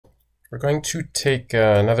We're going to take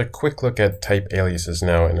another quick look at type aliases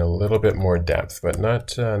now in a little bit more depth, but not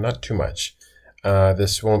too much. There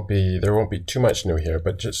won't be too much new here,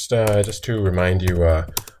 but just to remind you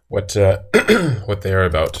what what they are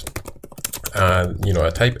about.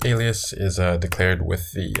 A type alias is declared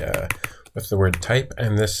with the word type,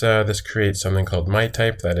 and this creates something called my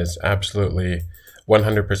type that is absolutely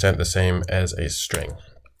 100% the same as a string.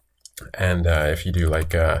 And if you do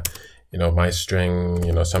like my string,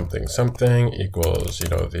 something something equals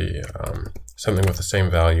the something with the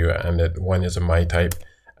same value, and one is a my type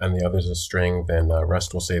and the other is a string, then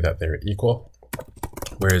Rust will say that they're equal.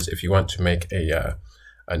 Whereas if you want to make a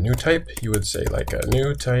new type, you would say like a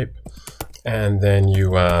new type, and then you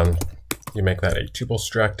make that a tuple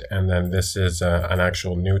struct, and then this is an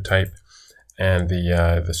actual new type, and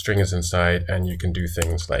the string is inside, and you can do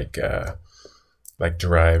things like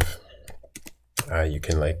derive. You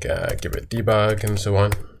can give it debug and so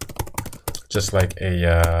on, just like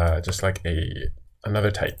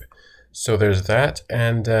another type. So there's that,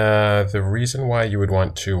 and the reason why you would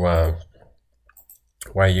want to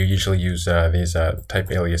why you usually use these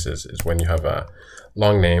type aliases is when you have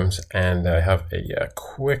long names. And I have a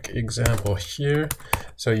quick example here.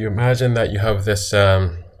 So you imagine that you have this. So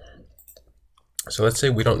let's say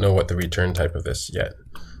we don't know what the return type of this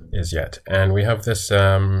is yet, and we have this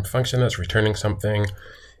function that's returning something.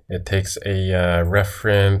 It takes a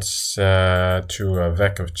reference to a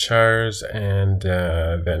vec of chars, and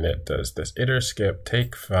then it does this iter skip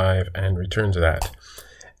take 5 and returns that.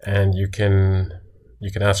 And you can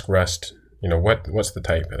ask Rust, what's the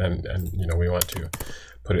type, and we want to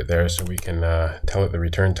put it there so we can tell it the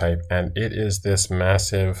return type, and it is this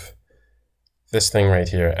thing right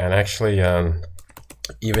here. And actually,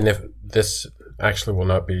 even if this actually will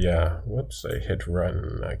not be, whoops, I hit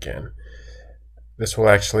run again. This will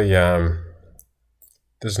actually,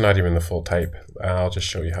 this is not even the full type. I'll just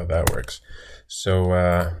show you how that works. So,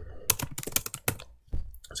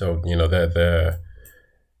 the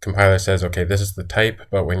compiler says, okay, this is the type,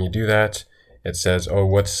 but when you do that, it says, oh,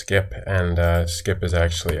 what's skip? And skip is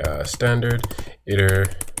actually a standard iter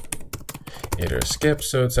skip,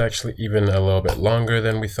 so it's actually even a little bit longer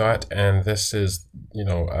than we thought. And this is,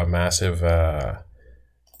 a massive,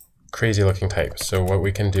 crazy looking type. So what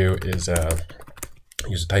we can do is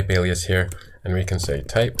use a type alias here, and we can say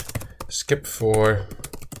type skip 4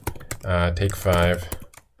 take 5,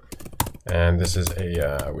 and this is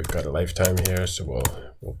we've got a lifetime here, so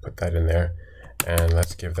we'll put that in there, and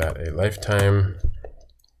let's give that a lifetime,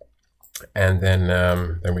 and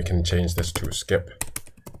then we can change this to skip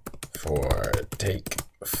for take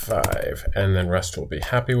 5, and then Rust will be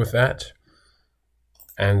happy with that.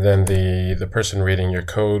 And then the person reading your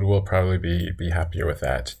code will probably be happier with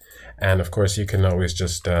that. And of course, you can always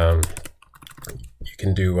just you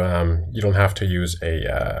can do you don't have to use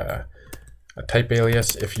a type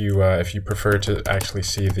alias if you prefer to actually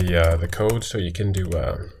see the code. So you can do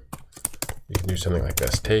something like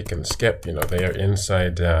this: take and skip. They are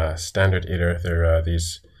inside standard iter. They're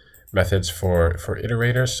these methods for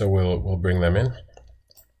iterators. So we'll bring them in.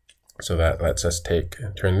 So that lets us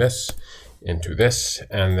turn this into this,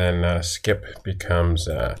 and then skip becomes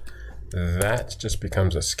that just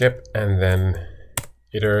becomes a skip, and then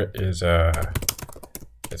iter is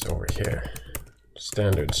it's over here,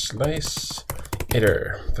 standard slice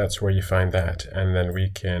iter. That's where you find that, and then we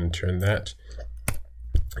can turn that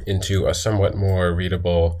into a somewhat more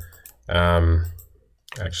readable.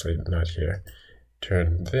 Actually, not here.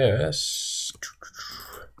 Turn this.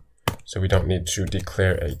 So we don't need to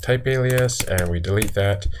declare a type alias, and we delete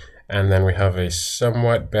that. And then we have a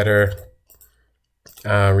somewhat better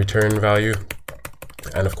return value.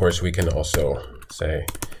 And of course, we can also say,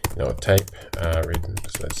 type,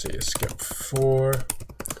 let's see, skip 4,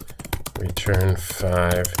 return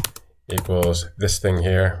 5 equals this thing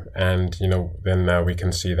here. And, then we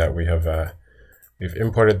can see that we've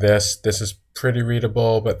imported this. This is pretty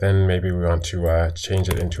readable, but then maybe we want to change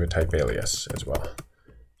it into a type alias as well.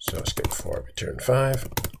 So skip 4, return 5.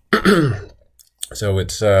 So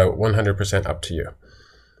it's 100% up to you.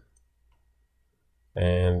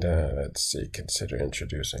 And let's see, consider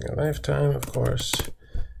introducing a lifetime, of course.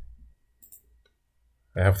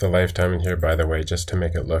 I have the lifetime in here, by the way, just to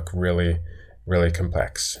make it look really, really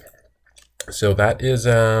complex. So that is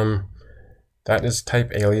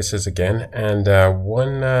type aliases again. And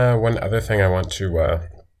one other thing I want to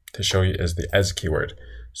show you is the as keyword.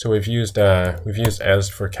 So we've used as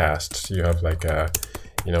for cast. So you have like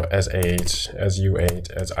as 8, as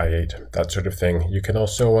U8, as I8, that sort of thing. You can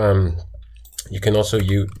also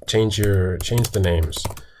change the names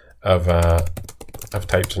of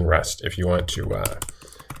types in Rust if you want to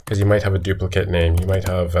because you might have a duplicate name. You might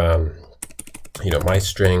have, you know, my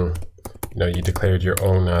string. You know, you declared your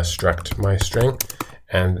own struct my string,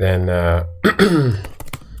 and then you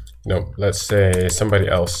know, let's say somebody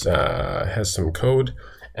else has some code,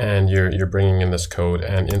 and you're bringing in this code,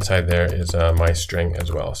 and inside there is my string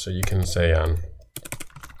as well. So you can say,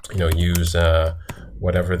 you know, use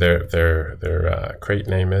whatever their crate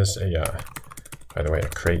name is. By the way, a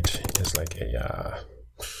crate is like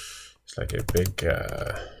it's like a big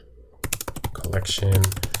collection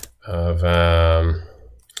of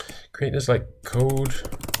crate is like code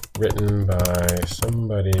written by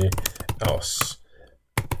somebody else.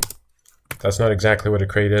 That's not exactly what a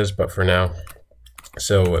crate is, but for now.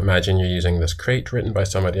 So imagine you're using this crate written by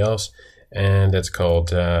somebody else, and it's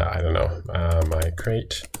called, I don't know, my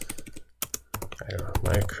crate. I don't know,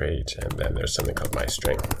 my crate, and then there's something called my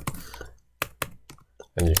string.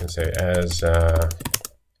 And you can say as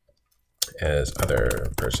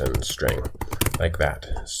other person's string, like that.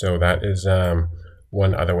 So that is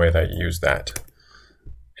one other way that you use that.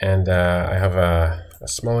 And I have a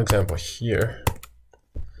small example here,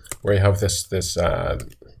 where you have this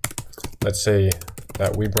let's say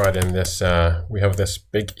that we brought in this, we have this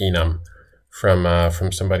big enum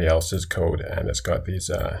from somebody else's code, and it's got these,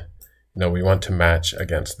 you know, we want to match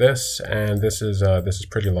against this, and this is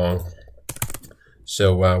pretty long.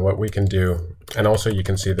 So what we can do, and also you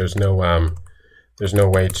can see there's no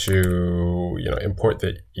way to, you know, import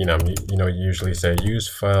the enum. You know, you usually say use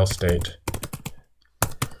file state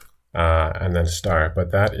and then star,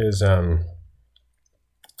 but that is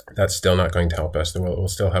that's still not going to help us. We'll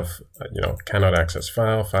still have, you know, cannot access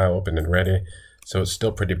file open and ready. So it's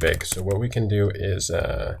still pretty big. So what we can do is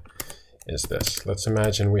this. Let's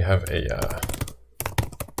imagine we have a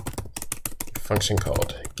function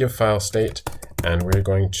called give file state, and we're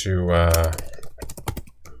going to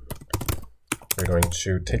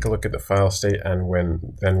take a look at the file state, and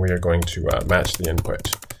then we are going to match the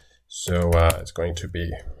input. So it's going to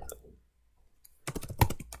be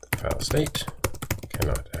file state.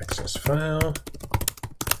 Cannot access file.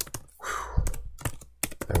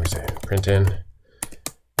 Then we say print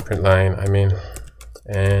line,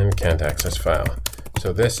 and can't access file.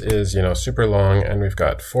 So this is, you know, super long, and we've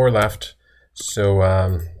got 4 left.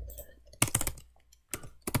 So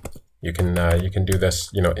you can do this,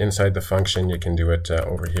 you know, inside the function. You can do it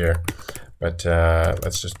over here, but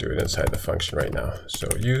let's just do it inside the function right now. So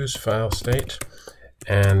use file state,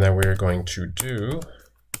 and then we're going to do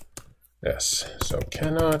this. So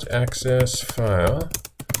cannot access file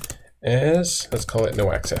is, let's call it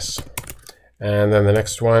no access. And then the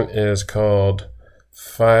next one is called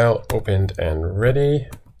file opened and ready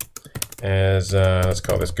as, let's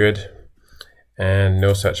call this good. And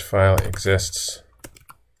no such file exists.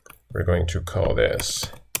 We're going to call this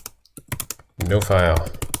no file.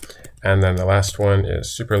 And then the last one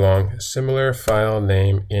is super long, similar file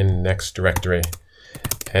name in next directory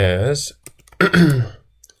as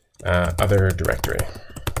other directory.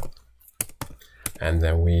 And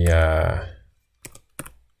then we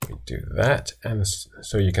do that, and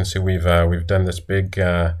so you can see we've done this big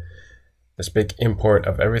import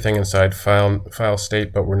of everything inside file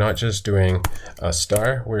state. But we're not just doing a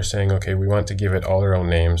star. We're saying, okay, we want to give it all our own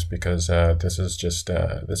names, because this is just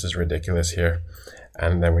this is ridiculous here.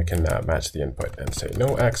 And then we can match the input and say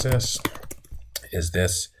no access is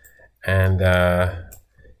this, and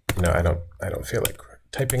you know, I don't feel like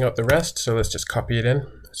typing out the rest, so let's just copy it in.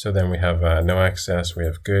 So then we have no access, we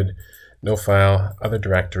have good, no file, other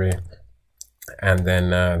directory, and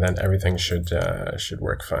then everything should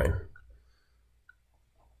work fine.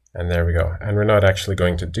 And there we go. And we're not actually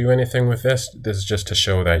going to do anything with this. This is just to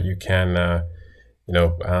show that you can, you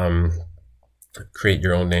know, create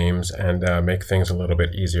your own names and make things a little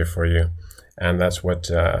bit easier for you. And that's what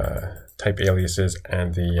type aliases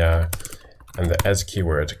and the as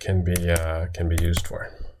keyword can be used for.